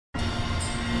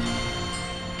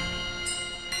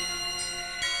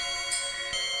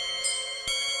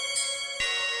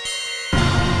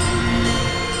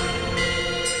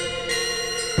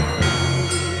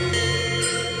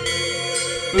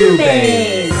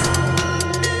BooBaes.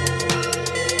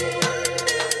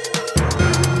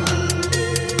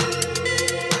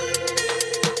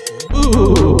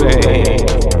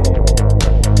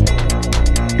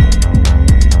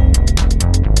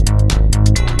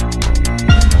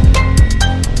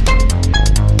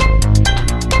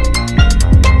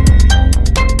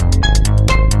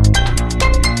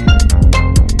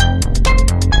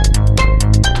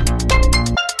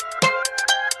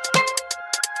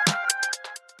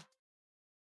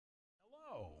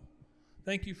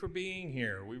 Thank you for being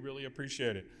here. We really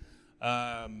appreciate it.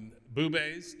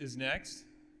 BooBaes is next.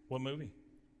 What movie?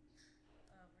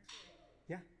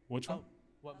 Yeah. Which one?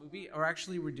 What movie? Or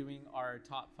actually, we're doing our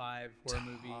top 5 horror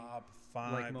movie. Top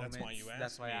 5. Like, that's moments. why you asked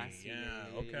That's why me. I asked you.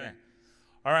 Yeah, okay. Yeah.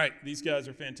 All right. These guys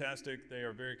are fantastic. They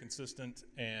are very consistent,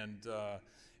 and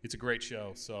it's a great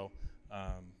show. So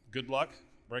good luck.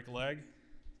 Break a leg.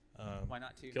 Why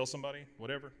not too? Kill somebody.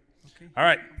 Whatever. Okay. All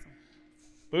right.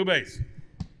 Awesome. BooBaes.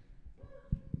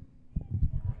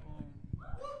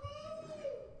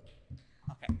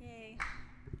 Okay. Yay.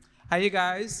 Hi, you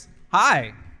guys.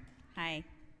 Hi. Hi.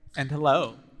 And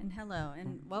hello. And hello.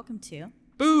 And welcome to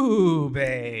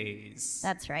BooBaes.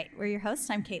 That's right. We're your hosts.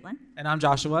 I'm Caitlin. And I'm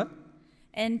Joshua.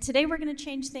 And today we're going to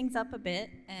change things up a bit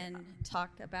and talk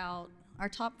about our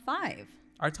top 5.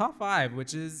 Our top 5,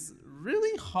 which is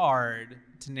really hard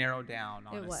to narrow down,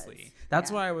 honestly. It was.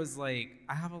 That's Yeah. why I was like,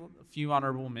 I have a few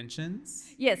honorable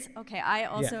mentions. Yes. Okay. I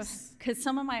also, Yes. because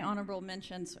some of my honorable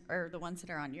mentions are the ones that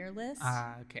are on your list.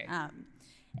 Okay.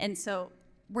 And so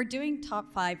we're doing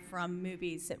top 5 from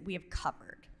movies that we have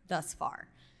covered thus far.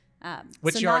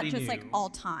 Which so you not already just knew. like all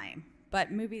time,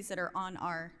 but movies that are on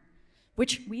our,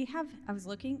 which we have, I was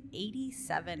looking,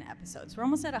 87 episodes. We're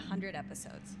almost at 100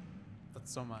 episodes.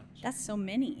 That's so much. That's so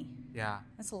many. Yeah.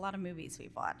 That's a lot of movies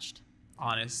we've watched.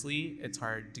 Honestly, it's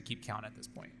hard to keep count at this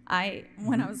point.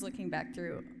 When I was looking back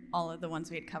through all of the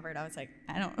ones we had covered, I was like,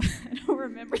 I don't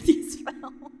remember these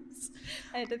films.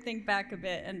 I had to think back a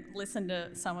bit and listen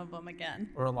to some of them again.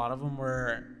 Or a lot of them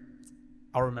were,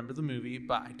 I'll remember the movie,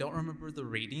 but I don't remember the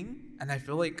rating. And I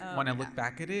feel like when I look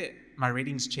back at it, my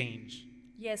ratings change.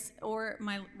 Yes, or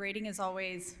my rating is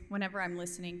always, whenever I'm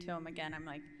listening to them again, I'm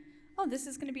like, oh, this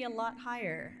is going to be a lot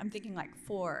higher. I'm thinking like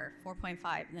 4,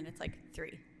 4.5, and then it's like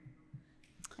 3.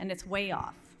 And it's way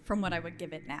off from what I would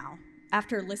give it now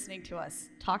after listening to us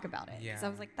talk about it. Yeah. So I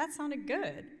was like, that sounded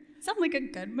good. Sounded like a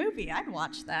good movie. I'd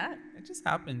watch that. It just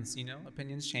happens,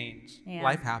 opinions change. Yeah.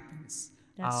 Life happens.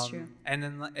 That's true. And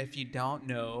then if you don't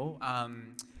know,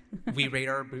 we rate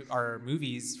our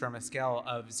movies from a scale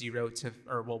of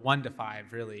 1 to 5,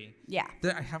 really. Yeah.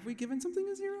 Have we given something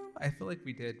a 0? I feel like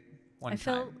we did one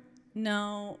time.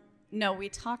 No, we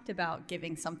talked about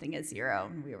giving something a 0,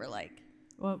 and we were like,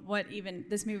 well, what even,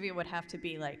 this movie would have to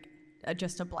be like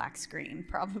just a black screen,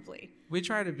 probably. We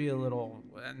try to be a little,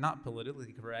 not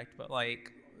politically correct, but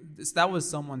like, that was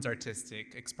someone's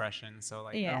artistic expression, so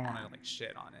like, I don't want to like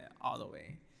shit on it all the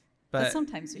way. But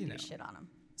sometimes we do shit on them.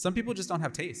 Some people just don't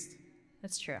have taste.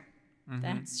 That's true. Mm-hmm.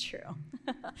 That's true.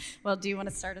 Well, do you want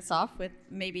to start us off with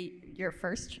maybe your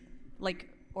first,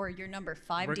 or your number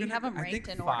 5? Do you have them ranked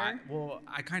in order? Well,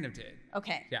 I kind of did.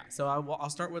 Okay. Yeah, so I'll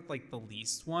start with like the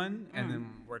least one and then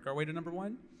work our way to number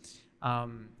 1.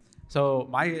 So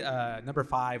my number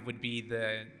 5 would be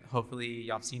hopefully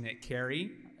y'all have seen it, Carrie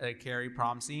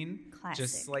prom scene. Classic.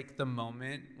 Just like the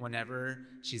moment whenever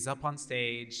she's up on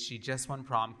stage, she just won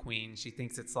prom queen. She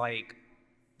thinks it's like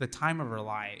the time of her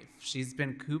life. She's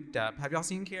been cooped up. Have y'all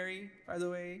seen Carrie, by the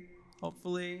way?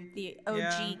 Hopefully. The OG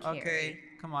Carrie. Okay,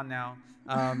 come on now.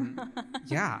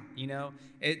 Yeah,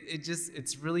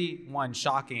 it's really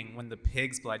shocking when the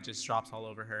pig's blood just drops all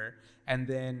over her, and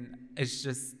then it's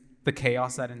just the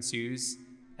chaos that ensues,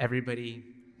 everybody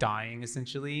dying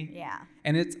essentially. Yeah.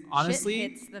 And it's honestly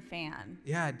shit hits the fan.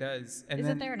 Yeah, it does. And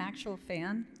Isn't there an actual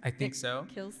fan? I think so.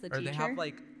 Kills the or teacher. They have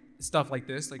like stuff like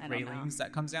this, like I don't railings know.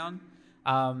 that comes down.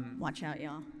 Watch out,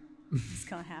 y'all. It's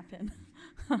gonna happen.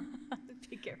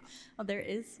 Be careful. Oh, there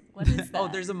is. What is that? Oh,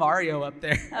 there's a Mario up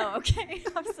there. Oh, okay.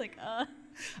 I was like,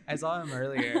 I saw him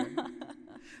earlier.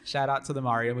 Shout out to the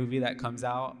Mario movie that comes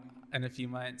out in a few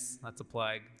months. That's a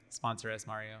plug. Sponsor us,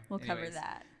 Mario. We'll cover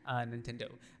that. Nintendo.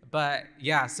 But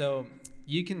yeah, so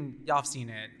y'all have seen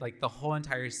it, like the whole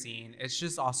entire scene. It's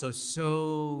just also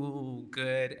so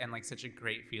good and like such a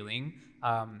great feeling.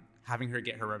 Having her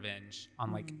get her revenge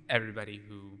on like everybody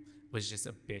who was just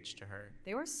a bitch to her.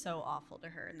 They were so awful to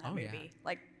her in that movie. Yeah.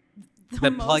 Like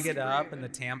the plug it up and the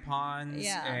tampons.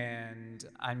 Yeah. And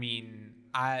I mean,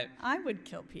 I would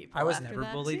kill people. I was after never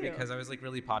that bullied too. because I was like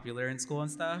really popular in school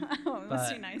and stuff. Oh, it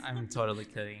must be nice. I'm totally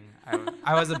kidding.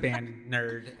 I was a band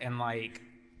nerd and like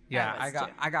Yeah, was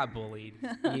too. I got bullied.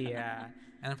 Yeah,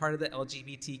 and I'm part of the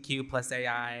LGBTQ plus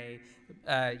AI,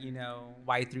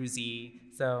 Y through Z.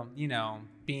 So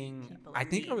being People I in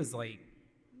think I need. was like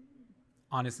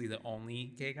honestly the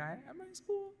only gay guy at my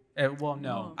school. Well,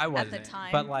 no, Oh, I at wasn't. the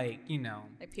time? But like Like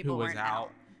who people was weren't out.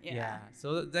 out. Yeah.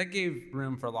 So that gave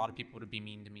room for a lot of people to be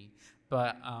mean to me.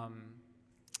 But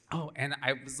oh, and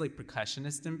I was like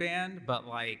percussionist in band, but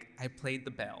like I played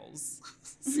the bells.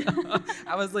 So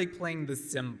I was like playing the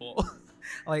cymbal,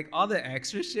 like all the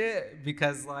extra shit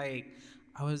because like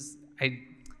I was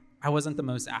I wasn't the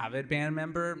most avid band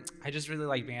member. I just really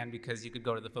like band because you could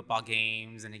go to the football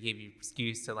games and it gave you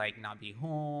excuse to like not be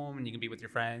home and you can be with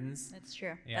your friends. That's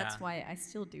true. Yeah. That's why I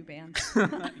still do bands.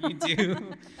 You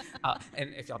do.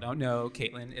 And if y'all don't know,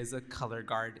 Caitlin is a color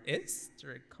guardist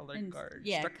or a color guard.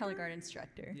 Yeah, instructor? color guard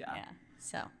instructor. Yeah.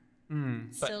 So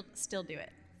But still do it.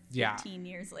 Yeah. 15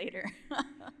 years later.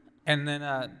 And then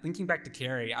thinking back to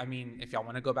Carrie, I mean, if y'all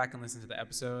want to go back and listen to the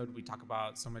episode, we talk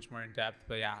about so much more in depth.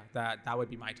 But yeah, that would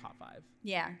be my top 5.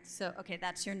 Yeah. So okay,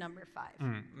 that's your number 5.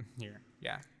 Here,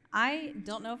 yeah. I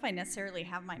don't know if I necessarily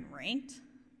have mine ranked.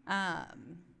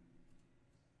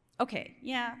 Okay,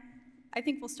 yeah. I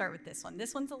think we'll start with this one.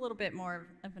 This one's a little bit more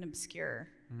of an obscure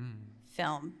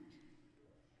film.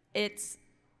 It's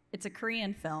a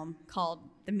Korean film called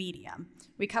The Medium.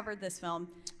 We covered this film.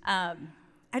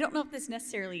 I don't know if this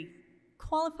necessarily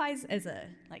qualifies as a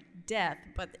like death,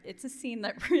 but it's a scene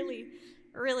that really,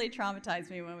 really traumatized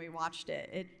me when we watched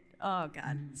it. Oh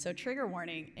God. So trigger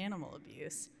warning, animal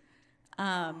abuse.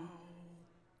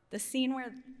 The scene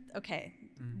where,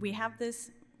 we have this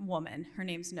woman, her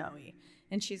name's Noe,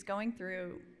 and she's going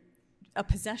through a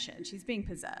possession. She's being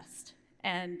possessed.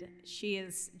 And she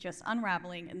is just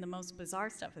unraveling, and the most bizarre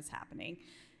stuff is happening.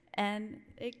 And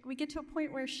we get to a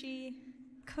point where she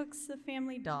cooks the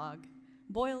family dog,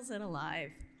 boils it alive,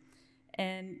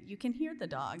 and you can hear the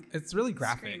dog. It's really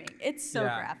graphic. Screaming. It's so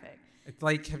graphic. It's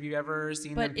like, have you ever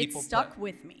seen But them it people stuck put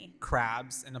with me.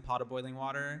 crabs in a pot of boiling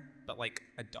water, but like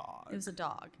a dog? It was a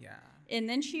dog. Yeah. And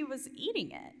then she was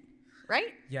eating it,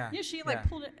 right? Yeah. Yeah, she like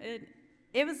pulled it.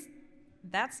 It was,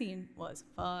 that scene was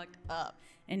fucked up,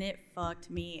 and it fucked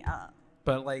me up.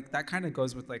 But like that kind of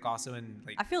goes with like also in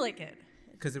like I feel like it.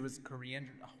 because it was Korean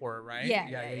horror, right?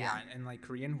 Yeah. And like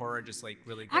Korean horror just like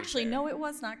really goes Actually, there. no, it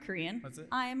was not Korean. Was it?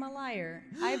 I am a liar.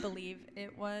 I believe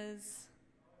it was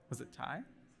Was it Thai?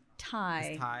 Thai.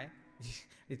 It's Thai.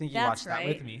 I think you That's watched right.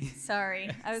 that with me. Sorry,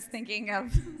 I was thinking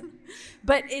of,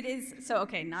 but it is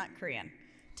not Korean,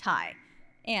 Thai,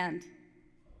 and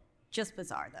just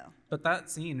bizarre though. But that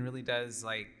scene really does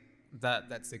like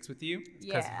that sticks with you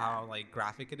because Yeah. how like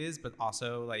graphic it is, but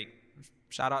also like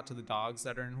shout out to the dogs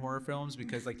that are in horror films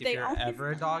because like if They you're always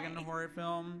ever a dog in a die. horror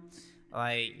film,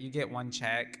 like you get one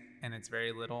check and it's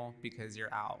very little because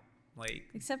you're out. Like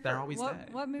Except they're for always what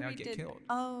dead. movie they don't get did? killed.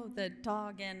 Oh, the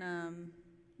dog in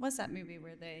what's that movie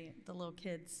where the little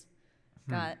kids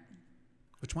got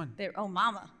Which one?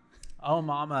 Mama. Oh,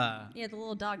 Mama. Yeah, the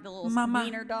little dog, the little Mama.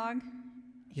 wiener dog.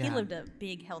 He Yeah. lived a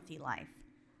big, healthy life.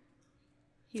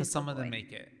 He Because was a some of them boy.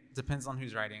 make it. Depends on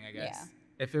who's writing, I guess.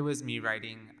 Yeah. If it was me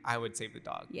writing, I would save the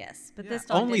dog. Yes, but Yeah. this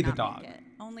dog Only did the not dog. make it.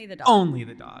 Only the dog. Only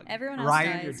the dog. Everyone else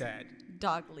Ryan, dies. you're dead.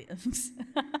 Dog lives.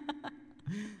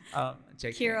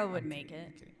 JK, Kira I'm would kidding, make it.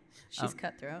 I'm kidding. She's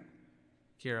cutthroat.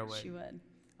 Kira would. She would.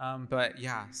 But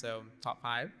yeah, so top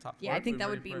 5, top 4. Yeah, I think that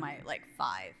We're would be ready my like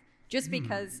 5, just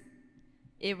because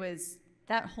it was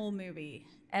that whole movie.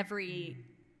 Every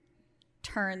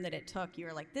turn that it took, you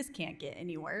were like, "This can't get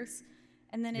any worse,"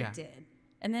 and then Yeah. it did,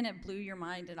 and then it blew your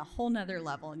mind in a whole nother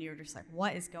level, and you were just like,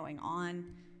 "What is going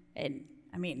on?" And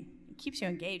I mean, it keeps you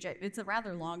engaged. It's a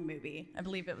rather long movie. I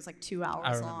believe it was like 2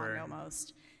 hours long remember.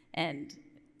 almost, and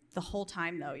the whole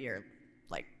time though, you're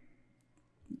like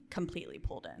completely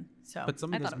pulled in. So But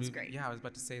some I of thought those it was movies, great. yeah, I was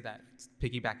about to say that.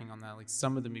 Piggybacking on that, like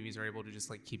some of the movies are able to just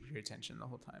like keep your attention the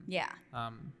whole time. Yeah.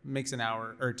 Makes an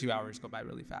hour or 2 hours go by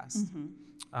really fast.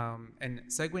 And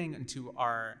segueing into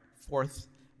our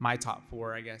my top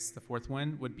 4, I guess the fourth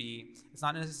one would be, it's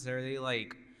not necessarily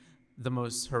like the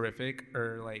most horrific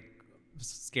or like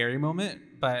scary moment,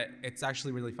 but it's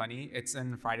actually really funny. It's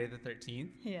in Friday the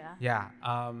 13th. Yeah. Yeah.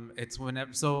 It's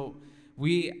whenever,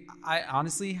 I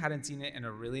honestly hadn't seen it in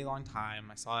a really long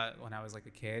time. I saw it when I was like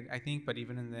a kid, I think, but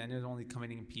even then it was only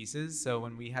coming in pieces. So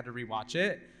when we had to rewatch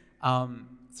it,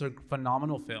 it's a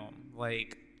phenomenal film.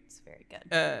 Like, It's very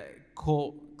good.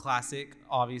 Cult classic,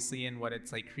 obviously, in what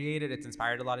it's like created. It's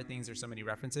inspired a lot of things. There's so many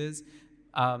references.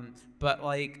 But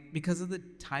like because of the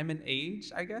time and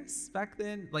age, I guess back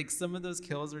then, like some of those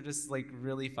kills were just like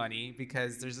really funny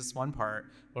because there's this one part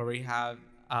where we have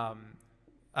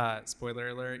spoiler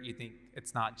alert, you think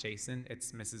it's not Jason,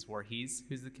 it's Mrs. Voorhees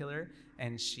who's the killer,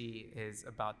 and she is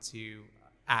about to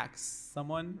axe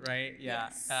someone, right? Yeah.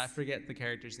 Yes. I forget the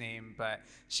character's name, but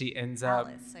she ends up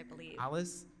Alice, I believe.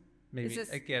 Alice? Maybe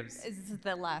it gives. Is this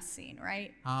the last scene,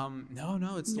 right? No,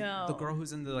 it's the girl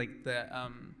who's in the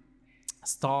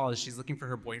stall. She's looking for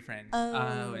her boyfriend.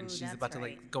 Oh, and she's that's about to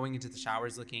right. going into the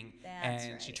showers looking, That's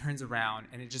and she right. turns around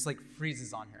and it just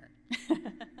freezes on her,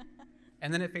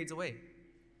 and then it fades away,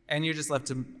 and you're just left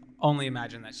to only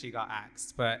imagine that she got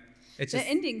axed. But it's just The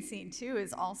ending scene too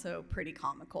is also pretty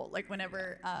comical. Like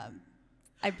whenever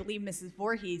I believe Mrs.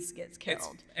 Voorhees gets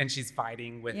killed. and she's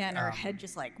fighting with And her head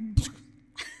just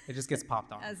it just gets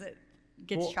popped off. as it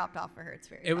gets chopped off for her. It's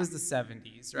very It was fun. the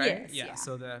 70s, right? Yes, yeah.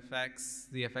 So the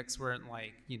effects weren't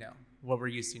what we're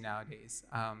used to nowadays.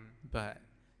 But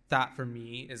that for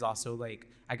me is also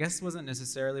I guess wasn't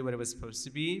necessarily what it was supposed to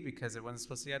be, because it wasn't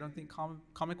supposed to be, I don't think,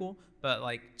 comical, but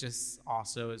just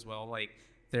also as well,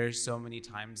 there's so many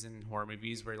times in horror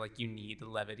movies where you need the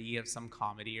levity of some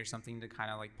comedy or something to kind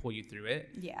of pull you through it.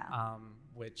 Yeah.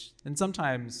 And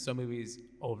sometimes some movies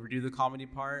overdo the comedy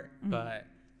part, but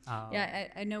Yeah,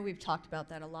 I know we've talked about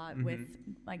that a lot Mm-hmm.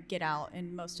 with Get Out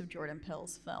and most of Jordan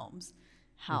Peele's films,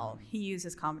 how he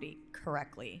uses comedy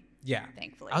correctly. yeah.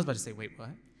 Thankfully. I was about to say, wait, what?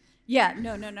 Yeah,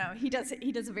 no. He does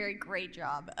a very great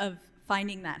job of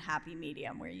finding that happy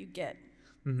medium where you get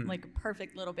a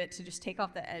perfect little bit to just take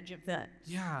off the edge of the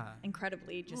Yeah.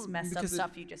 incredibly just Well, messed up because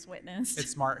stuff you just witnessed.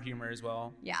 It's smart humor as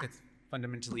well. Yeah. It's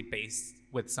fundamentally based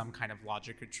with some kind of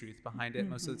logic or truth behind it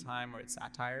most of the time, or it's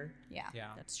satire. yeah, Yeah.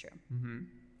 that's true.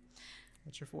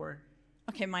 What's your 4?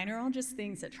 Okay, mine are all just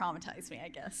things that traumatize me, I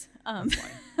guess. That's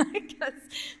fine. Because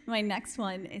my next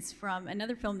one is from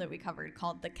another film that we covered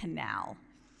called The Canal.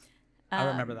 I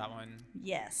remember that one.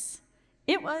 Yes.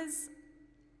 It was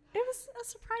a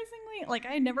surprisingly,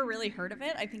 I had never really heard of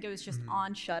it. I think it was just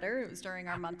on Shudder. It was during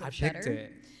our month of I Shudder. picked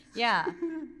it. Yeah.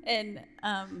 And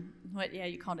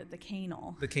you called it The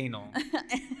Canal. The canal.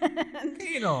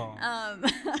 Canal.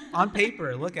 On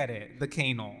paper, look at it. The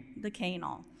canal. The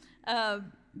Canal.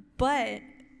 But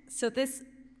so this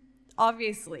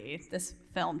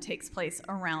film takes place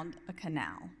around a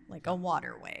canal, a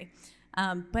waterway.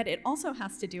 But it also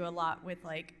has to do a lot with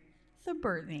the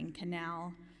birthing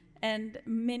canal and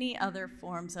many other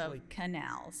forms of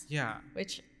canals. Yeah.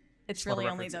 Which it's A lot of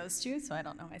really only references. those two, so I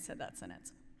don't know why I said that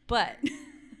sentence. But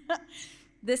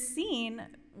this scene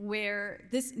where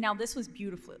this was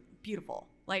beautiful.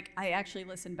 I actually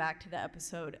listened back to the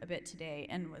episode a bit today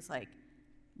and was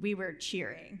we were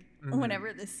cheering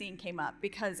whenever this scene came up,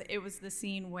 because it was the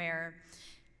scene where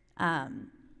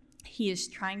he is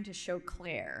trying to show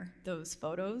Claire those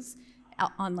photos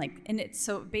out on and it's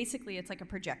so basically it's a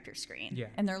projector screen. Yeah.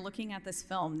 And they're looking at this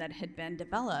film that had been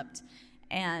developed,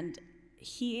 and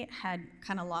he had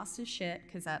kind of lost his shit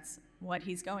because that's what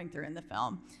he's going through in the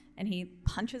film, and he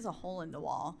punches a hole in the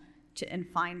wall and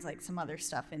finds some other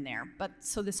stuff in there. But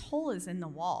so this hole is in the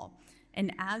wall,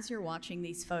 and as you're watching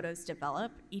these photos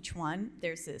develop, each one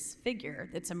there's this figure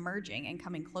that's emerging and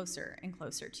coming closer and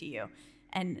closer to you,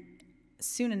 and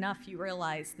soon enough you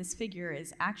realize this figure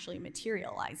is actually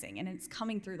materializing and it's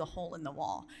coming through the hole in the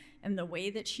wall. And the way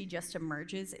that she just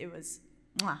emerges, it was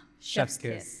chef's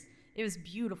kiss. It was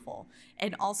beautiful,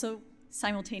 and also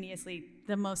simultaneously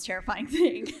the most terrifying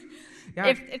thing. Yeah.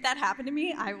 If that happened to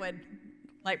me, I would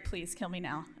please kill me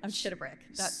now. I'm shit a brick.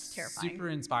 That's terrifying. Super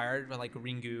inspired by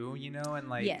Ringu,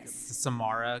 and Yes.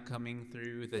 Samara coming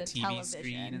through the TV television.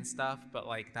 screen and stuff. But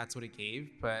that's what it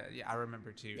gave. But yeah, I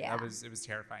remember too. Yeah. It was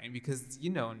terrifying because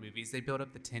in movies they build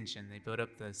up the tension, they build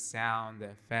up the sound, the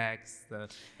effects,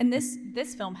 And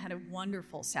this film had a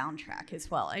wonderful soundtrack as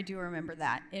well. I do remember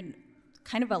that, in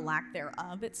kind of a lack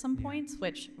thereof at some points,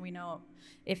 which we know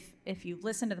if you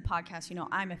listen to the podcast,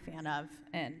 I'm a fan of,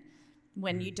 and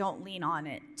when you don't lean on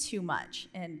it too much.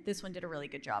 And this one did a really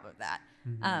good job of that.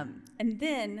 And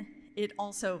then it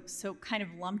also so kind of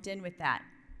lumped in with that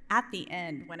at the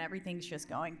end when everything's just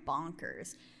going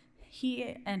bonkers.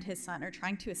 He and his son are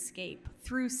trying to escape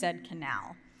through said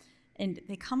canal, and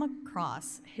they come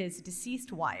across his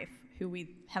deceased wife, who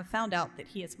we have found out that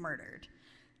he has murdered,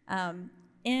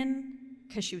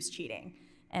 because she was cheating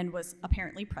and was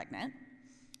apparently pregnant.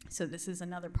 So this is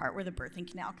another part where the birthing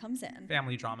canal comes in.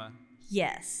 family drama.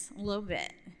 Yes, a little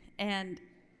bit. And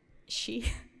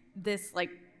this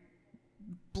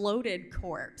bloated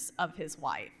corpse of his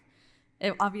wife,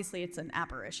 obviously it's an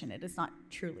apparition, it is not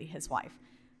truly his wife,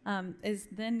 is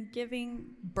then giving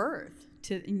birth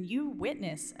to, and you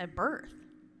witness a birth,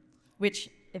 which,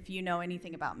 if you know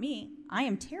anything about me, I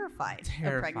am terrified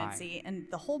of pregnancy, and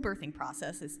the whole birthing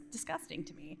process is disgusting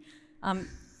to me.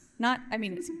 I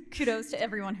mean, kudos to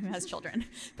everyone who has children,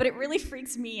 but it really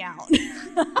freaks me out.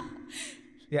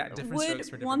 Yeah, different strokes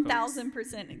for Would different folks.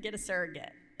 1000% get a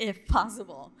surrogate if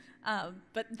possible.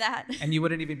 But that. And you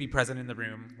wouldn't even be present in the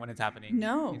room when it's happening.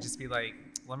 No. You'd just be like,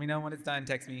 let me know when it's done,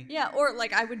 text me. Yeah, or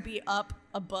like I would be up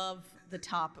above the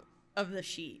top of the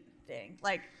sheet thing.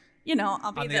 Like, you know,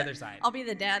 I'll be On the other side. I'll be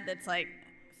the dad that's like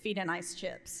feeding ice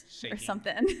chips Shaking. or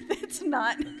something. That's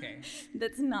not Okay.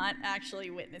 that's not actually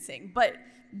witnessing. But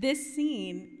this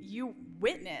scene, you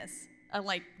witness a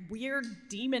like weird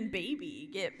demon baby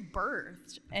get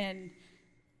birthed, and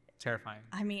Terrifying.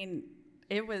 I mean,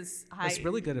 it was It's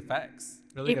really good effects.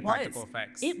 Really good practical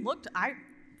effects. It looked. I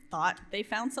thought they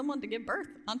found someone to give birth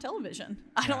on television.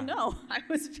 I don't know. I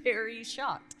was very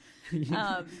shocked.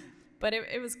 But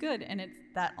it was good, and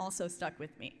that also stuck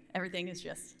with me. Everything is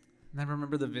just. And I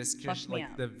remember the viscous, me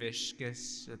like up. the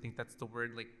viscous, I think that's the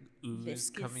word, like ooze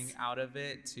Viscous. coming out of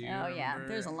it too. Oh, yeah, remember?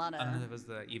 there's a lot I don't know of- if it was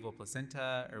the evil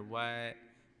placenta or what,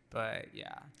 but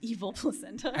yeah. Evil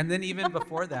placenta. And then even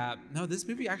before that, no, this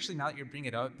movie actually, now that you're bringing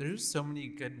it up, there's so many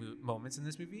good moments in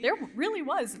this movie. There really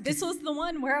was. This was the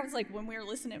one where I was like, when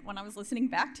I was listening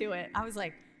back to it, I was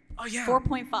like, Oh yeah.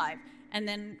 4.5. And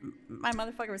then my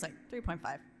motherfucker was like 3.5.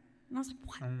 And I was like,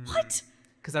 what? What?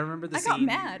 Because I remember the I scene. got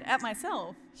mad at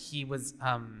myself. He was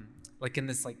like in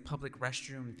this like public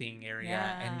restroom thing area,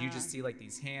 and you just Yeah. see like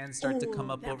these hands start to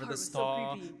come Oh, up that over part the was so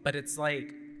stall, creepy. but it's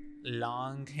like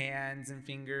long hands and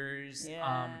fingers.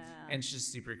 Yeah. And it's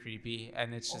just super creepy,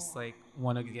 and it's just like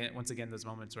once again those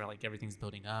moments where like everything's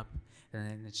building up, and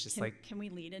then it's just Can we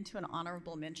lead into an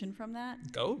honorable mention from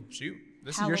that? go shoot,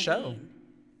 this is your show. Halloween.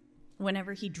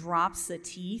 Whenever he drops the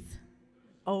teeth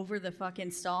over the fucking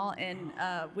stall, and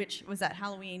which was that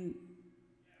Halloween?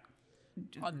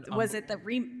 Was it the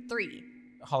 3,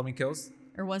 Halloween Kills?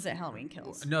 or was it Halloween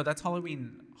Kills? No, that's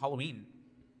Halloween.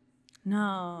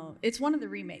 No, it's one of the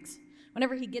remakes.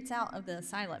 Whenever he gets out of the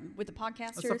asylum with the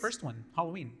podcasters. That's the first one,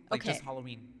 Halloween. Like Okay. just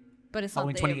Halloween. But it's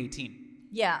Halloween not the 2018.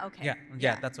 Yeah. Okay.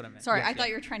 Yeah, that's what I meant. Sorry, Yes, I thought yeah.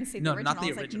 you were trying to say No, the original. not the I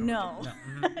was original.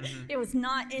 like, no, it was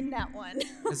not in that one.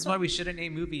 This is why we shouldn't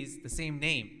name movies the same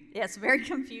name. Yeah, it's very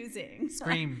confusing.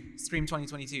 Scream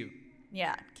 2022.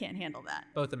 Yeah, can't handle that.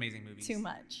 Both amazing movies. Too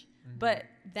much. But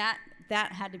that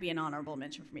had to be an honorable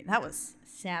mention for me. That was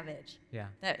savage. Yeah.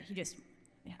 That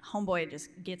homeboy just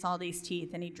gets all these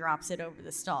teeth and he drops it over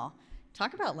the stall.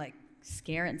 Talk about like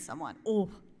scaring someone. Oh.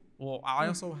 Well, I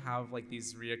also have like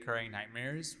these reoccurring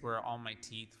nightmares where all my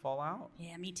teeth fall out.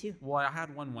 Yeah, me too. Well, I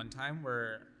had one time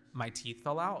where my teeth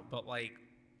fell out, but like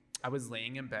I was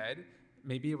laying in bed.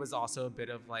 Maybe it was also a bit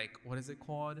of like, what is it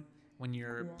called when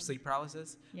you're sleep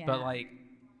paralysis? Yeah. But like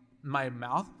my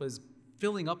mouth was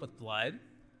filling up with blood,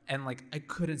 and like I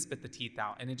couldn't spit the teeth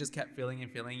out, and it just kept filling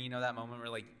and filling. You know that moment where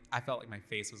like I felt like my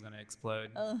face was gonna explode.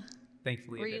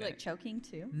 Thankfully, Were it you didn't. like choking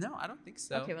too? No, I don't think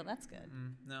so. Okay, well that's good.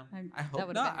 No, I'm- I that hope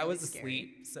would've not. been I really was scary.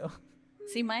 asleep, so.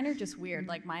 See, mine are just weird.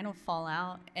 Like mine will fall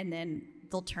out and then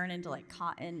they'll turn into like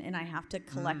cotton, and I have to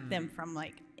collect them from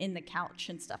like in the couch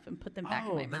and stuff and put them back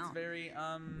in my that's mouth. very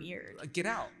Weird. Get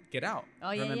out. Oh,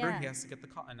 yeah, Remember, yeah. he has to get the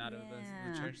cotton out of the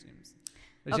Yeah. chair seams.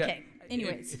 But Okay,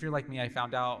 anyways. if you're like me, I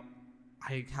found out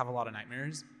I have a lot of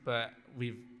nightmares, but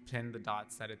we've pinned the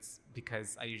dots that it's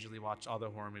because I usually watch all the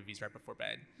horror movies right before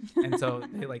bed, and so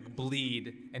they like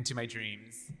bleed into my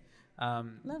dreams. Love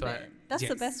but it. That's the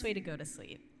yes. best way to go to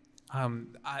sleep.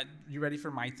 You ready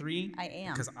for my 3? I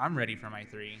am. Because I'm ready for my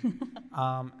 3.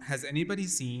 Has anybody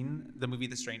seen the movie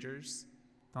The Strangers?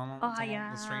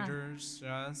 Yeah. The Strangers.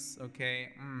 Yes. Okay.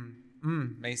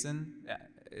 Mason. Yeah,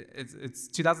 it's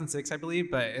 2006, I believe,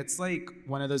 but it's like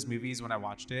one of those movies when I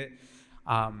watched it,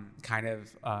 kind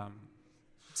of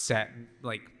set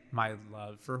like my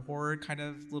love for horror kind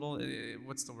of little,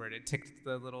 what's the word? It ticked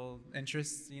the little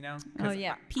interest, you know? 'Cause Oh,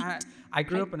 yeah, peaked. I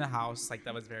grew up in a house like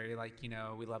that was very like,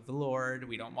 we love the Lord.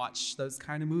 We don't watch those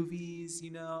kind of movies,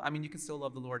 I mean, you can still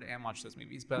love the Lord and watch those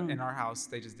movies, but in our house,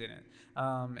 they just didn't.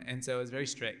 And so it was very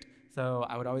strict. So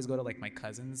I would always go to like my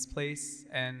cousin's place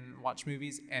and watch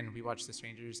movies, and we watched The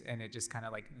Strangers, and it just kind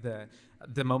of like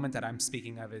the moment that I'm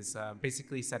speaking of is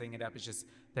basically setting it up is just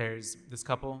there's this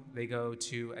couple, they go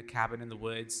to a cabin in the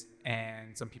woods,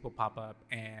 and some people pop up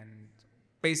and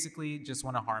basically just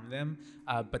want to harm them,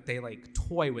 but they like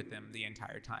toy with them the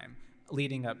entire time,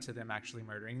 leading up to them actually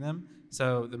murdering them.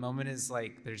 So the moment is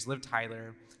like there's Liv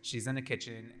Tyler, she's in a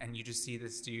kitchen, and you just see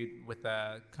this dude with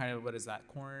a kind of, what is that,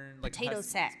 corn? Like Potato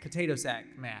sack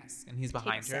mask, and he's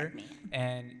behind Potato her. sack man.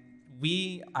 And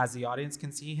we, as the audience,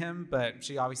 can see him, but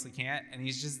she obviously can't. And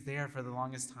he's just there for the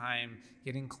longest time,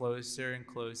 getting closer and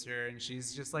closer, and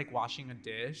she's just like washing a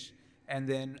dish. And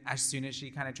then as soon as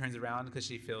she kind of turns around because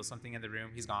she feels something in the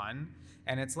room, he's gone.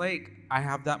 And it's like I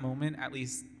have that moment at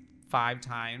least 5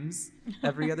 times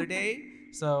every other day.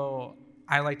 So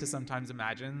I like to sometimes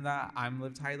imagine that I'm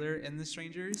Liv Tyler in The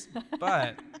Strangers.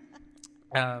 But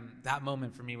that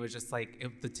moment for me was just like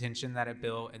the tension that it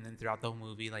built. And then throughout the whole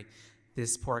movie, like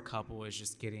this poor couple was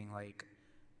just getting like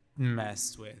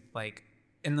messed with, like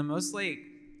in the most like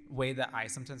way that I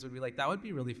sometimes would be like, that would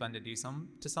be really fun to do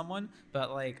to someone,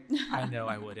 but like I know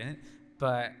I wouldn't.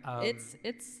 But it's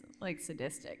like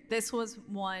sadistic. This was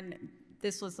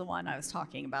the one I was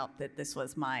talking about, that this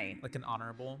was my like an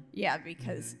honorable. Yeah,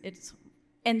 because it's,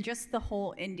 and just the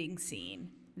whole ending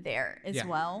scene there as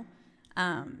well.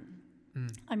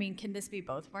 I mean, can this be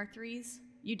both of our 3s?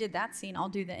 You did that scene, I'll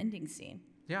do the ending scene.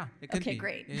 Yeah, it could be. Okay,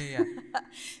 great. Yeah.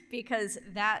 Because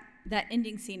that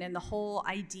ending scene and the whole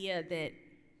idea that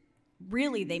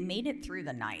really they made it through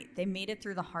the night. They made it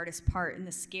through the hardest part and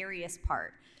the scariest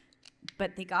part.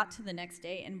 But they got to the next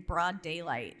day in broad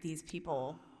daylight, these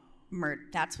people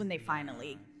that's when they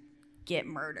finally get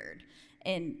murdered.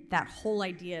 And that whole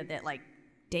idea that like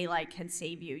daylight can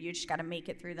save you, you just got to make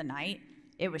it through the night.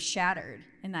 It was shattered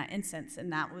in that instance,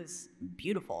 and that was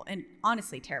beautiful and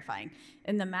honestly terrifying.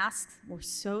 And the masks were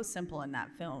so simple in that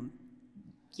film,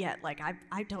 yet like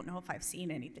I don't know if I've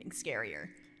seen anything scarier.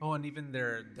 Oh, and even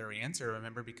their answer,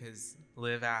 remember, because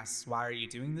Liv asks, "Why are you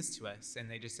doing this to us?" And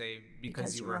they just say,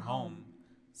 "Because you were home."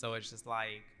 So it's just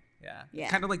like, yeah.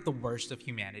 Kind of like the worst of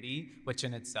humanity, which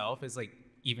in itself is like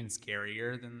even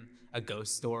scarier than a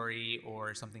ghost story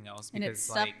or something else. Because, and it's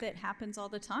stuff that happens all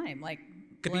the time, like.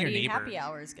 Could be your Bloody neighbor. Happy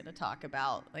Hour is going to talk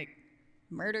about like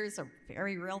murder's a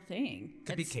very real thing.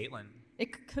 Could be Caitlin.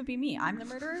 It could be me. I'm the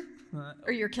murderer,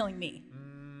 or you're killing me,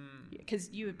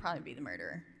 because you would probably be the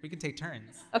murderer. We could take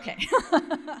turns. Okay.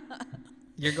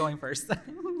 You're going first.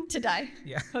 To die?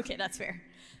 Yeah. Okay, that's fair.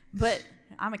 But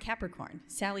I'm a Capricorn.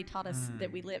 Sally taught us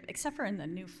that we live, except for in the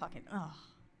new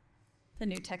the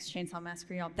new Texas Chainsaw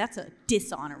Massacre, y'all. That's a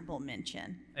dishonorable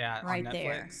mention. Yeah, right on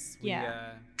Netflix,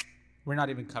 there. We're not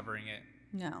even covering it.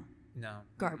 No.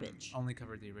 Garbage. Only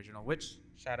covered the original, which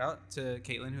shout out to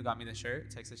Caitlin who got me the shirt,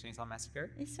 Texas Chainsaw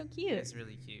Massacre. It's so cute. It's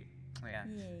really cute. Yeah.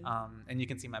 Yay. And you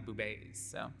can see my BooBaes.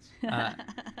 So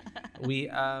we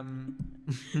I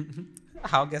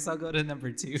guess I'll go to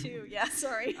number 2. 2, yeah,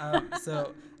 sorry.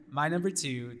 So my number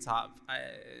 2 top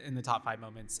in the top 5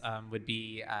 moments would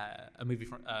be a movie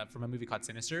from a movie called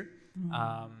Sinister.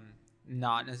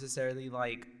 Not necessarily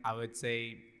like I would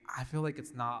say. I feel like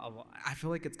it's not. I feel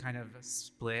like it's kind of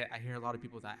split. I hear a lot of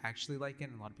people that actually like it,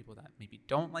 and a lot of people that maybe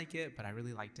don't like it. But I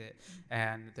really liked it.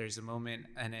 And there's a moment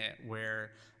in it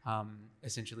where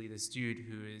essentially this dude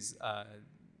who is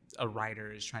a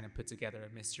writer is trying to put together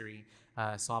a mystery,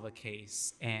 solve a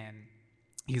case, and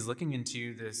he's looking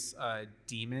into this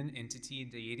demon entity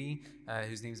deity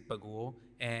whose name's Bagul,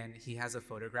 and he has a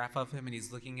photograph of him, and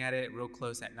he's looking at it real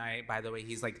close at night. By the way,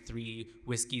 he's like 3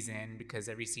 whiskeys in, because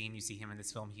every scene you see him in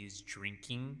this film, he's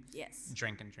drinking. Yes.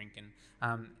 Drinking.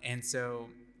 And so,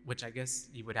 which I guess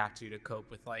you would have to cope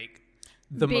with like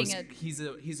the Being he's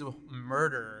a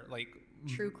murderer, like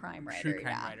true crime writer.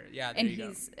 Writer. Yeah. And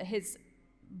his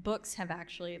books have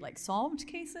actually like solved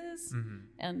cases,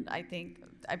 and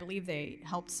I believe they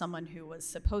helped someone who was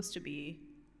supposed to be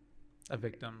a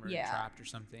victim or trapped or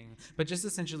something, but just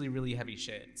essentially really heavy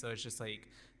shit. So it's just like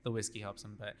the whiskey helps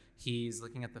him, but he's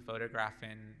looking at the photograph,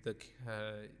 and the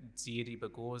deity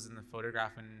Bagul is in the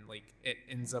photograph, and like it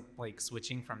ends up like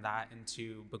switching from that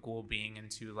into Bagul being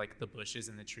into like the bushes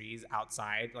and the trees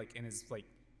outside, like in his like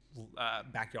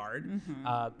backyard.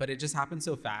 But it just happened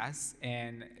so fast,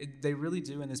 and they really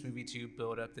do in this movie to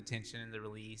build up the tension and the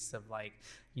release of like,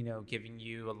 you know, giving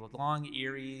you a long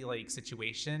eerie like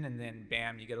situation, and then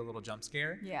bam, you get a little jump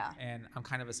scare. Yeah. And I'm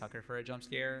kind of a sucker for a jump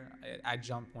scare. I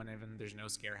jump whenever there's no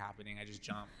scare happening. I just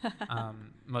jump.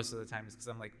 Most of the time it's because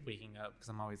I'm like waking up, because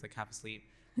I'm always like half asleep.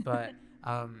 But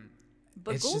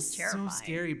it's just terrifying. so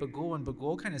scary.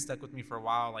 Bagul kind of stuck with me for a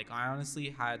while. Like I honestly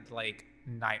had like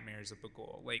nightmares of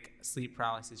Bagul, like sleep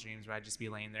paralysis dreams where I'd just be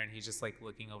laying there and he's just like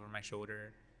looking over my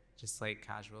shoulder, just like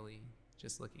casually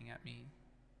just looking at me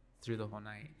through the whole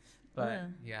night. But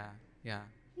yeah.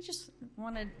 He just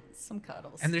wanted some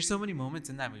cuddles. And there's so many moments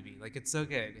in that movie. Like it's so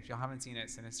good. If y'all haven't seen it,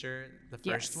 Sinister, the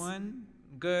first one,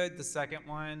 good. The second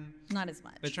one, not as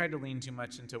much. They tried to lean too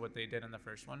much into what they did in the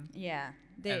first one. Yeah,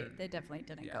 they definitely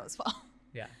didn't go as well.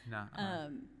 Yeah, no.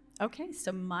 Okay,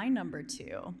 so my number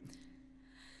 2.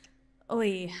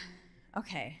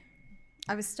 Okay.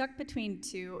 I was stuck between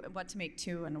what to make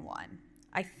 2 and 1.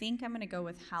 I think I'm going to go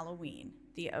with Halloween,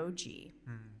 the OG.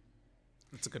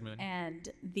 That's a good movie. And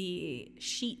the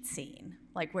sheet scene,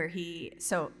 like where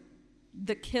so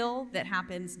the kill that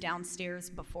happens downstairs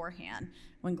beforehand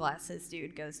when Glasses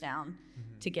Dude goes down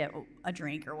to get a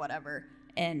drink or whatever,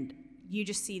 and you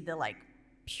just see the like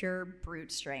pure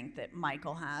brute strength that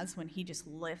Michael has when he just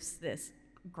lifts this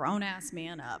grown-ass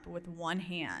man up with one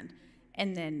hand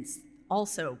and then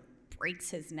also breaks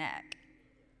his neck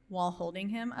while holding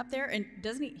him up there. And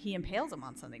doesn't he impales him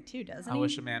on something too, doesn't he? I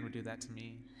wish a man would do that to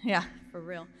me. Yeah, for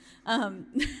real.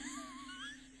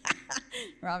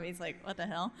 Robbie's like, what the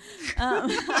hell?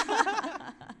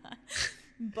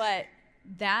 But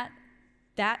that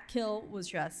kill was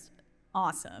just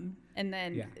awesome. And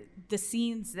then the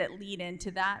scenes that lead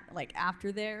into that, like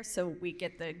after there, so we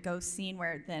get the ghost scene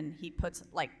where then he puts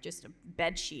like just a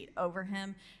bed sheet over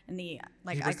him and the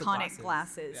like iconic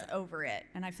glasses over it.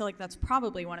 And I feel like that's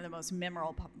probably one of the most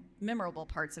memorable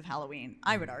parts of Halloween,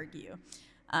 I would argue.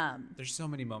 There's so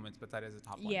many moments, but that is a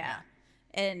top one. Yeah.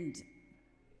 And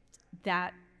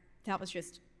that was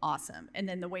just awesome. And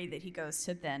then the way that he goes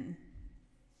to then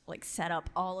like set up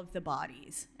all of the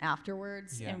bodies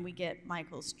afterwards, and we get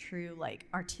Michael's true like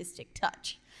artistic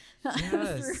touch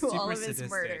through all of his sadistic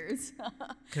murders.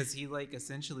 Because he like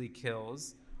essentially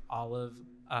kills all of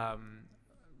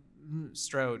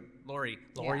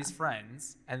Laurie's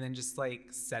friends, and then just like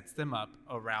sets them up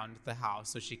around the house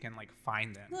so she can like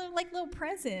find them. Like little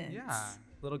presents. Yeah,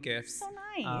 little gifts. So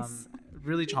nice.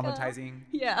 Really traumatizing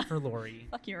for Laurie.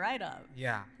 Fuck you right up.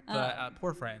 Yeah, but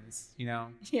poor friends, you know?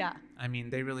 Yeah. I mean,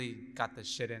 they really got the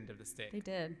shit end of the stick. They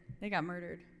did. They got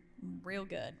murdered real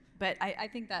good. But I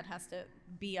think that has to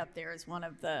be up there as one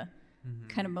of the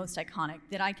kind of most iconic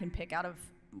that I can pick out of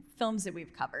films that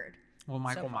we've covered. Well,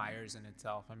 Michael Myers in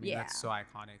itself, I mean, that's so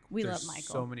iconic. We There's love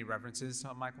Michael. So many references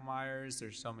to Michael Myers.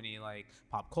 There's so many like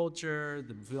pop culture,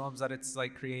 the films that it's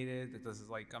like created. That this is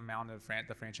like amount of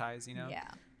the franchise, you know. Yeah.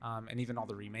 And even all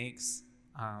the remakes.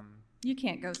 You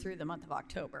can't go through the month of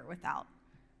October without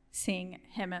seeing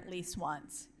him at least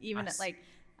once, even at like,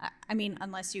 I mean,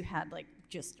 unless you had like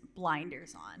just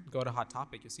blinders on. Go to Hot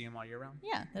Topic, you'll see him all year round.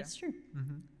 Yeah, that's true.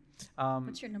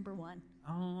 What's your number one?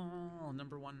 Oh,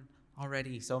 number one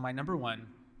already. So my number one,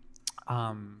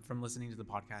 from listening to the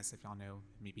podcast, if y'all know,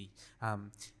 maybe,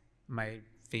 my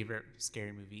favorite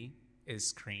scary movie is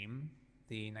Scream,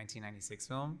 the 1996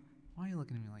 film. Why are you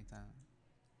looking at me like that?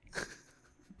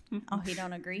 Oh, he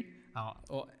don't agree? Oh,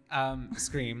 well,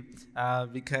 Scream,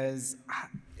 because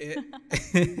it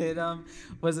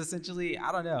was essentially,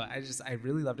 I don't know, I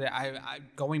really loved it. I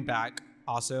going back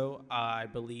also, I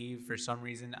believe for some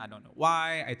reason, I don't know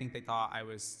why, I think they thought I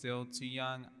was still too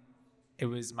young. It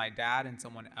was my dad and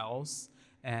someone else,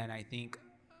 and I think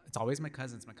it's always my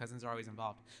cousins. My cousins are always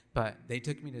involved, but they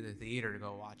took me to the theater to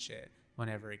go watch it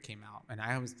whenever it came out, and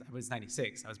I was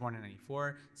 96. I was born in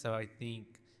 94, so I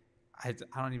think I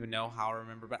don't even know how I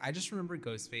remember, but I just remember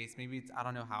Ghostface. Maybe I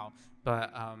don't know how,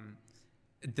 but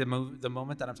the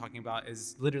moment that I'm talking about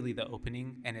is literally the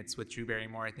opening, and it's with Drew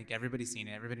Barrymore. I think everybody's seen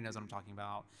it. Everybody knows what I'm talking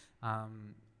about.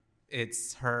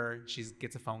 It's her. She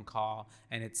gets a phone call,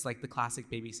 and it's like the classic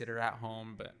babysitter at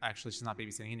home, but actually she's not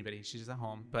babysitting anybody. She's just at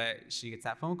home, but she gets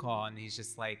that phone call, and he's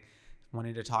just like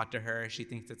wanting to talk to her. She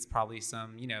thinks it's probably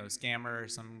some, scammer or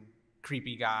some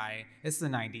creepy guy. It's the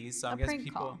 90s, so I guess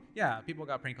people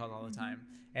got prank calls all the time.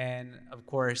 And of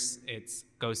course, it's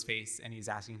Ghostface, and he's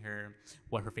asking her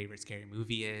what her favorite scary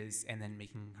movie is, and then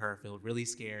making her feel really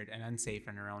scared and unsafe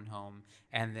in her own home.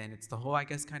 And then it's the whole, I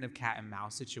guess, kind of cat and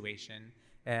mouse situation.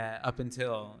 Up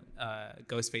until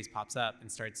Ghostface pops up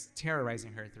and starts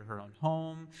terrorizing her through her own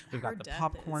home. We've got the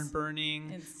popcorn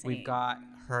burning. Insane. We've got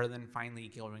her then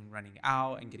finally running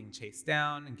out and getting chased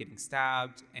down and getting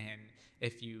stabbed. And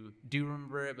if you do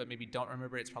remember it, but maybe don't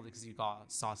remember it, it's probably because you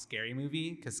saw Scary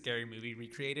Movie, because Scary Movie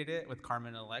recreated it with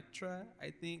Carmen Electra.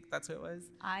 I think that's who it was.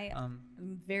 I am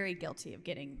very guilty of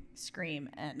getting Scream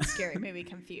and Scary Movie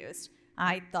confused.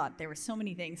 I thought there were so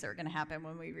many things that were going to happen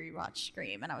when we rewatched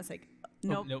Scream, and I was like,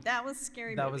 nope. That was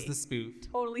Scary Movie. That was the spoof.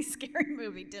 Totally Scary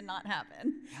Movie. Did not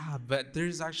happen. Yeah, but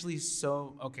there's actually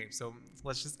so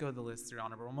let's just go to the list through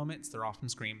honorable moments. They're all from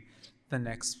Scream. My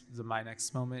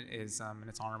next moment is, and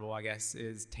it's honorable, I guess,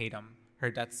 is Tatum, her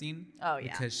death scene. Oh,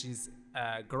 yeah. Because she's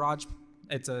garage.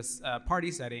 It's a party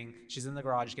setting. She's in the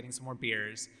garage getting some more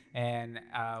beers, and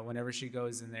whenever she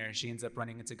goes in there, she ends up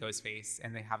running into Ghostface,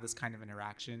 and they have this kind of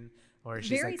interaction where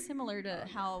she's very similar to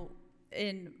how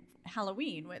in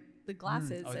Halloween with the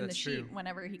glasses and the sheet. True.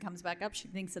 Whenever he comes back up, she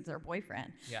thinks it's her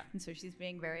boyfriend. Yeah. And so she's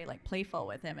being very like playful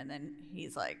with him, and then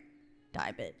he's like,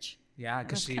 "Die, bitch." Yeah,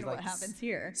 because she like what happens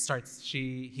here.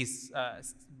 He's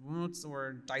what's the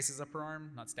word? Dices up her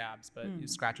arm, not stabs, but he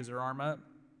scratches her arm up,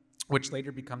 which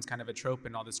later becomes kind of a trope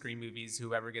in all the Scream movies.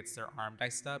 Whoever gets their arm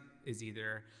diced up is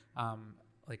either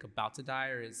like about to die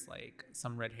or is like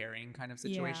some red herring kind of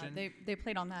situation. Yeah, they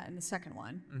played on that in the second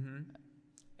one. Mm-hmm.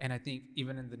 And I think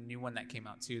even in the new one that came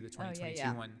out too, the 2022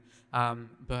 yeah. one.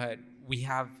 But we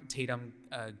have Tatum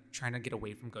trying to get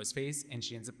away from Ghostface, and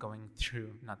she ends up going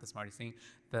through, not the smartest thing,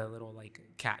 the little like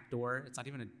cat door. It's not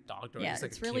even a dog door. Yeah, it's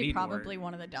like it's a really kitty probably door.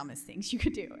 one of the dumbest things you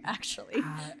could do, actually.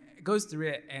 It goes through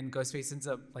it, and Ghostface ends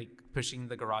up like pushing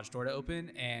the garage door to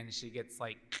open, and she gets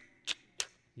like,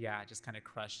 just kind of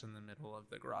crushed in the middle of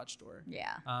the garage door.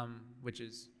 Yeah. Which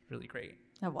is really great.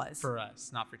 That was. For us,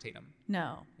 not for Tatum.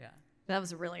 No. Yeah. That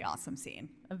was a really awesome scene.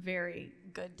 A very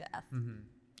good death.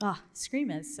 Mm-hmm.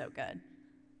 Scream is so good.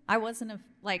 I wasn't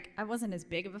as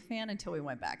big of a fan until we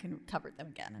went back and covered them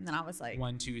again, and then I was like,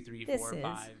 1, 2, 3, this 4, is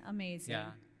 5. amazing.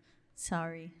 Yeah.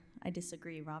 Sorry, I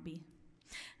disagree, Robbie.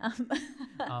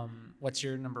 What's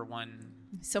your number one?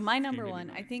 So my number movie one,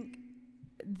 moment? I think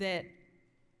that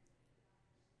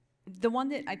the one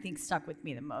that I think stuck with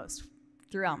me the most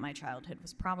throughout my childhood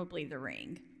was probably The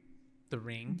Ring. The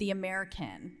Ring? The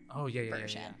American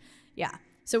version. Yeah.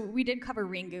 So we did cover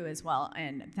Ringu as well,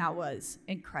 and that was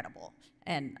incredible.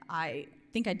 And I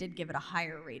think I did give it a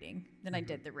higher rating than I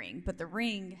did The Ring. But The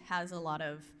Ring has a lot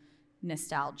of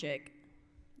nostalgic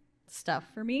stuff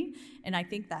for me, and I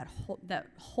think that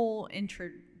whole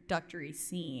introductory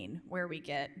scene where we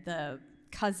get the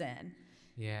cousin.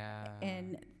 Yeah.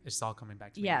 And it's all coming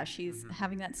back to me. yeah, she's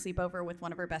having that sleepover with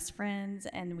one of her best friends,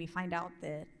 and we find out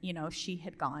that, she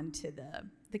had gone to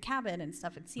the cabin and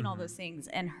stuff and seen all those things,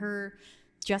 and her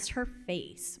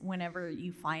face whenever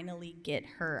you finally get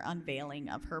her unveiling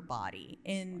of her body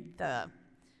in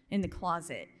the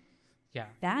closet. Yeah.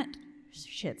 That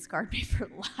shit scarred me for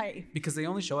life. Because they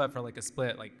only show up for like a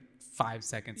split, like 5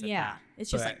 seconds. Yeah, it's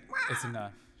just but like, it's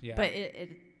enough. Yeah. But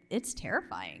it's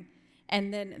terrifying.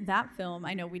 And then that film,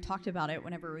 I know we talked about it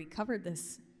whenever we covered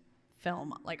this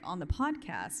film, like on the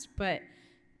podcast, but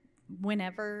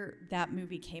whenever that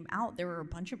movie came out, there were a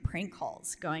bunch of prank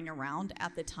calls going around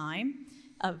at the time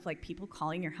of like people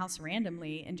calling your house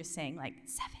randomly and just saying like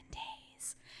 7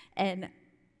 days. And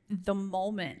the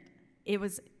moment, it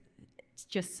was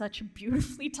just such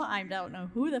beautifully timed. I don't know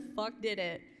who the fuck did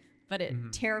it, but it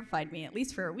terrified me, at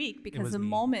least for a week, because the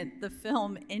moment the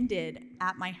film ended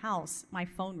at my house, my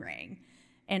phone rang,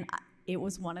 and it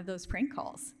was one of those prank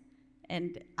calls.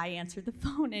 And I answered the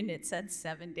phone, and it said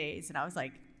 7 days, and I was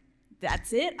like,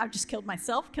 that's it? I've just killed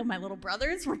myself, killed my little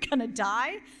brothers, we're gonna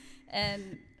die?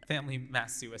 And family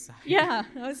mass suicide. yeah,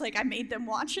 I was like, I made them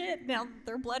watch it, now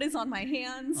their blood is on my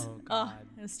hands. Oh, God.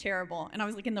 It was terrible. And I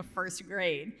was like in the first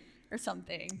grade or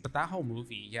something. But that whole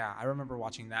movie, yeah, I remember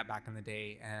watching that back in the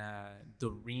day. The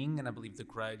Ring and I believe The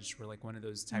Grudge were like one of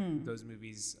those those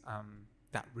movies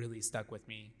that really stuck with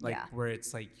me. Like where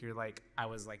it's like you're like, I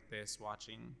was like this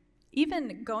watching.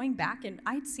 Even going back, and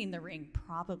I'd seen The Ring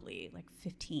probably like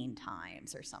 15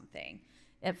 times or something,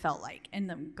 it felt like. And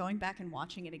then going back and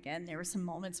watching it again, there were some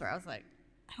moments where I was like,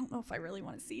 I don't know if I really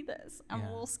want to see this. I'm a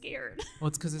little scared. Well,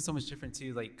 it's because it's so much different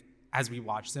too. Like as we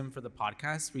watch them for the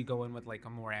podcast, we go in with like a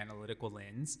more analytical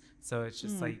lens. So it's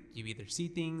just like you either see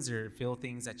things or feel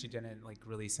things that you didn't like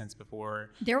really sense before.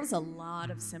 There was a lot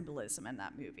of symbolism in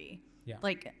that movie. Yeah.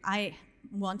 Like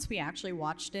once we actually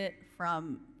watched it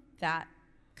from that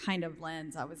kind of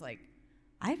lens, I was like,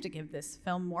 I have to give this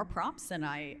film more props than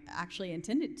I actually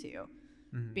intended to,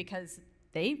 because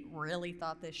they really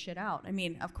thought this shit out. I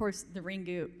mean, of course, the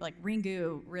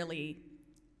Ringu really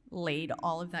laid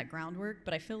all of that groundwork,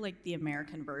 but I feel like the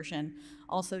American version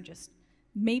also just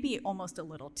maybe almost a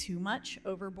little too much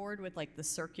overboard with like the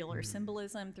circular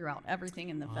symbolism throughout everything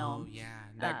in the film. Oh yeah,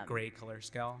 that gray color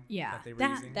scale. Yeah, that they were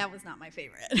using. That was not my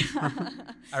favorite.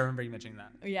 I remember you mentioning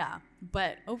that. Yeah,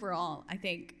 but overall, I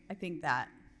think that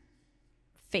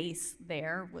face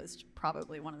there was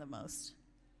probably one of the most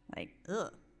like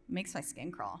makes my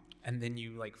skin crawl. And then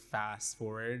you like fast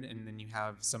forward, and then you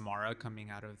have Samara coming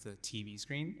out of the TV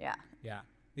screen. Yeah. Yeah.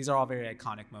 These are all very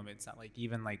iconic moments that like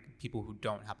even like people who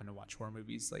don't happen to watch horror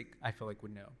movies, like I feel like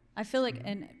would know. I feel like,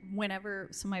 and whenever,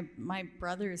 so my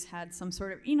brothers had some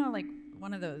sort of, like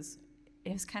one of those,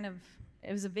 it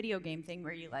was a video game thing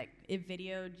where you like, it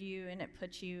videoed you and it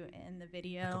put you in the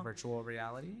video. Like a virtual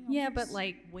reality? Yeah, but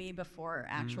like way before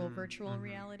actual virtual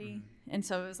reality. And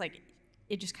so it was like,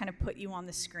 it just kind of put you on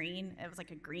the screen. It was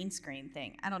like a green screen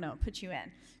thing. I don't know, it put you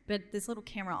in. But this little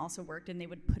camera also worked, and they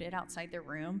would put it outside their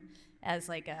room as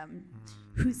like,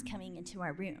 who's coming into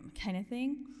our room kind of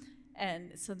thing.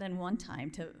 And so then one time,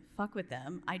 to fuck with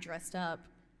them, I dressed up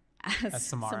as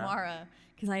Samara,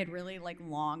 because I had really like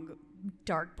long,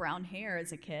 dark brown hair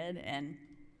as a kid, and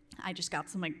I just got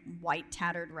some like white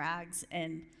tattered rags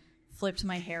and flipped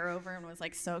my hair over and was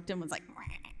like soaked and was like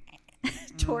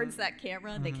towards that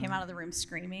camera. They came out of the room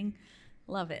screaming.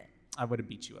 Love it. I would have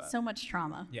beat you up. So much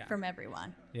trauma from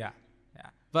everyone. Yeah.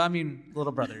 But I mean,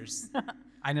 little brothers.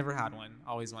 I never had one.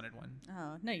 Always wanted one.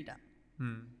 Oh, no, you don't.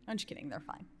 I'm just kidding. They're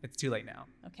fine. It's too late now.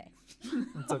 Okay.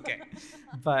 It's okay.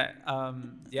 But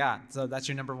so that's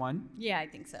your number one? Yeah, I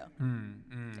think so.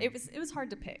 It was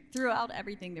hard to pick. Throughout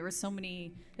everything, there's so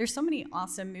many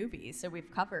awesome movies that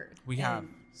we've covered. We have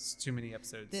too many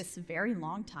episodes. This very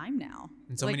long time now.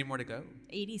 And so many more to go.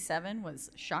 87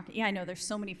 was shocking. Yeah, I know there's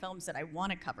so many films that I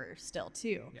want to cover still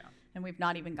too. Yeah. And we've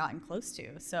not even gotten close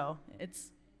to. So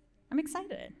I'm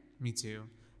excited. Me too.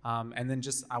 And then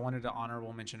I wanted to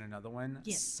honorable mention another one,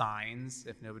 Signs,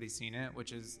 if nobody's seen it,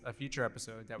 which is a future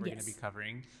episode that we're going to be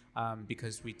covering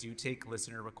because we do take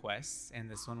listener requests. And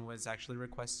this one was actually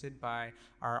requested by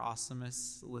our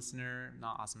awesomest listener,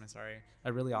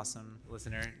 a really awesome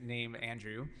listener named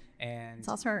Andrew. And it's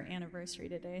also our anniversary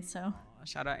today, so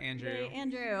shout out Andrew. Yay,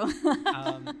 Andrew.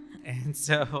 And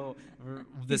so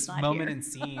this moment in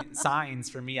Signs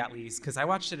for me at least, because I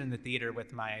watched it in the theater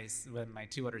with my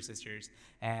two older sisters,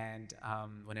 and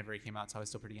whenever it came out, so I was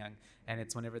still pretty young. And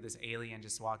it's whenever this alien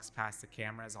just walks past the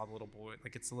camera as all the little boy,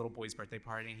 like it's the little boy's birthday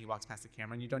party, and he walks past the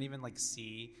camera, and you don't even like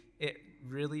see it.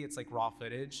 Really, it's like raw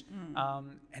footage,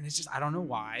 and it's just I don't know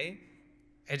why.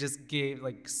 It just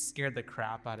scared the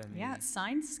crap out of me. Yeah,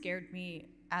 Signs scared me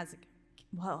as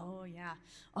whoa, yeah.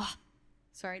 Oh,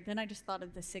 sorry. Then I just thought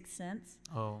of The Sixth Sense.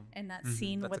 Oh. And that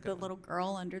scene with the little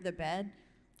girl under the bed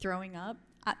throwing up.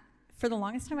 For the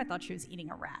longest time, I thought she was eating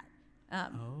a rat.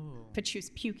 But she was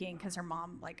puking because her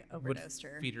mom overdosed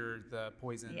her. Feed her the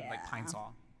poison, like Pine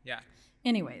Sol. Yeah.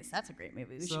 Anyways, that's a great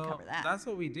movie. We should cover that. That's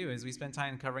what we do is we spend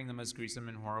time covering the most gruesome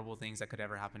and horrible things that could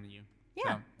ever happen to you.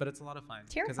 Yeah. So, but it's a lot of fun.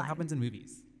 Terrifying. Because it happens in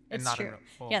movies. It's not true.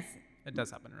 Yes. It does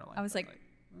happen in real life. I was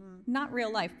not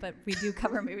real life, but we do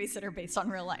cover movies that are based on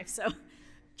real life. So,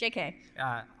 JK.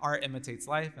 Art imitates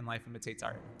life and life imitates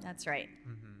art. That's right.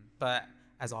 But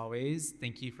as always,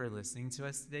 thank you for listening to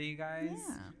us today, you guys.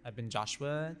 Yeah. I've been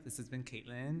Joshua. This has been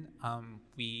Caitlin.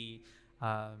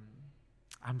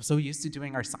 I'm so used to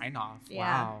doing our sign off.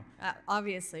 Yeah. Wow.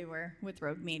 Obviously, we're with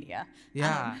Rogue Media.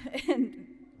 Yeah. And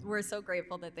we're so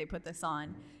grateful that they put this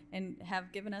on and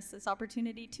have given us this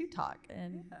opportunity to talk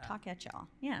and talk at y'all.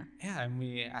 Yeah. Yeah.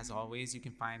 And as always, you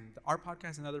can find our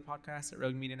podcast and other podcasts at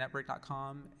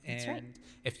RogueMediaNetwork.com. That's right. And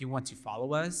if you want to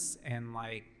follow us and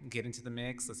get into the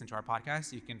mix, listen to our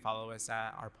podcast, you can follow us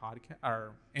at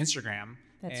our Instagram.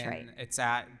 That's right. It's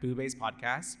at BooBaes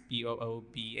Podcast,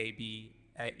 BOOBABES,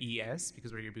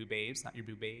 because we're your BooBaes, not your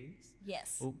BooBaes.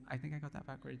 Yes. Oh, I think I got that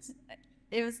backwards.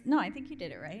 I think you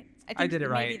did it right. I did it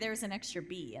right. Maybe there's an extra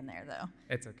B in there though.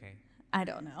 It's okay. I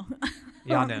don't know.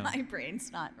 Y'all know. My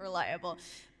brain's not reliable.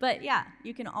 But yeah,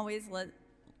 you can always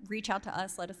reach out to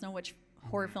us. Let us know which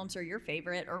horror films are your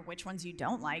favorite or which ones you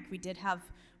don't like. We did have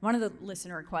one of the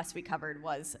listener requests we covered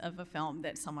was of a film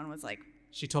that someone was like,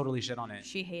 she totally shit on it.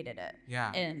 She hated it.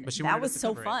 Yeah. And but that was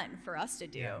so fun for us to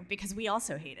do because we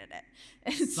also hated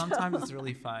it. Sometimes it's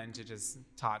really fun to just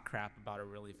talk crap about a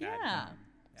really bad film. Yeah.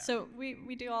 So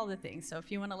we do all the things. So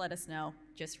if you want to let us know,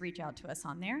 just reach out to us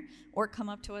on there or come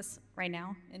up to us right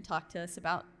now and talk to us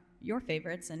about your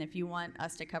favorites. And if you want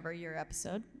us to cover your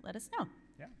episode, let us know.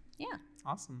 Yeah. Yeah.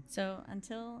 Awesome. So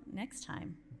until next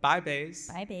time. Bye, Baes.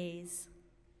 Bye, Baes.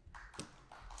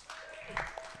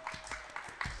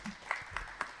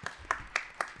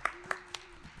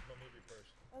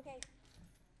 Okay.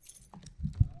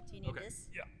 Do you need this?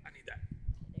 Yeah, I need that.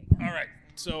 All right.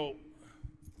 So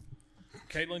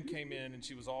Caitlin came in and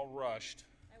she was all rushed.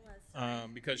 I was.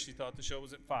 Because she thought the show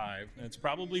was at 5. And it's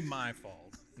probably my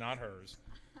fault, not hers.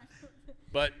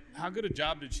 But how good a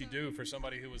job did she do for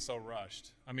somebody who was so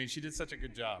rushed? I mean, she did such a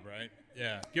good job, right?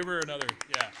 Yeah. Give her another.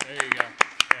 Yeah. There you go.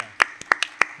 Yeah.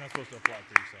 Not supposed to applaud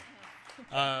for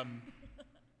yourself.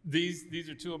 These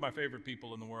are two of my favorite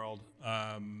people in the world.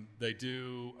 They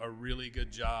do a really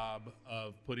good job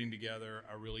of putting together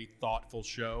a really thoughtful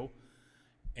show.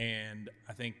 And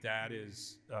I think that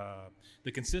is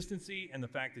the consistency and the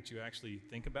fact that you actually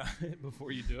think about it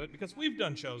before you do it. Because we've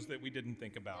done shows that we didn't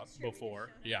think about before.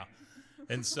 Yeah.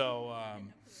 And so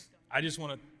I just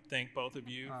want to thank both of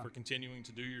you for continuing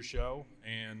to do your show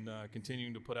and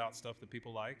continuing to put out stuff that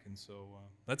people like. And so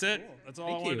that's it. Cool. That's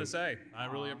all I wanted to say. I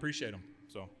really appreciate them.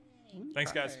 So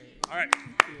thanks, guys. All right.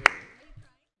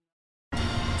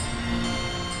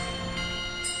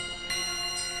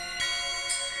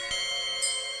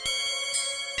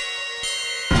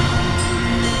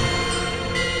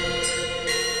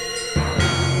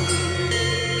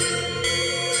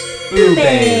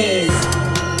 BooBaes.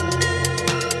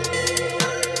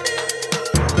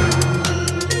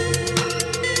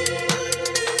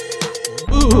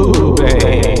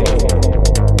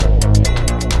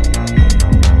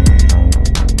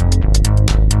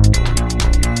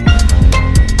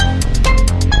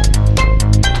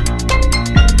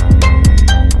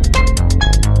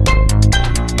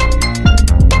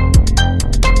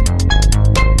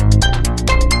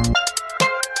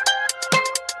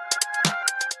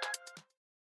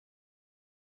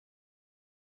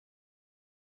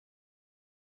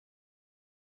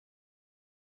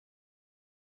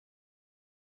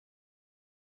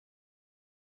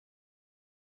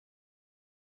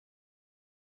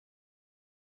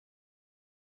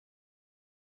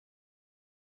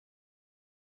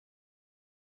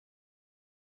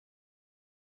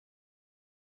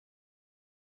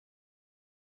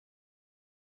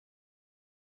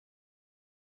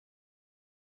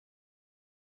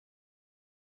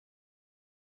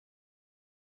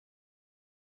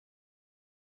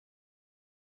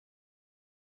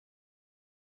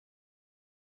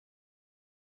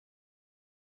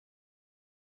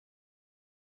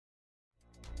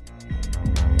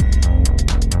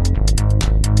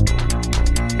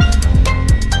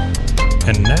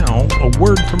 And now, a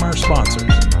word from our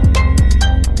sponsors.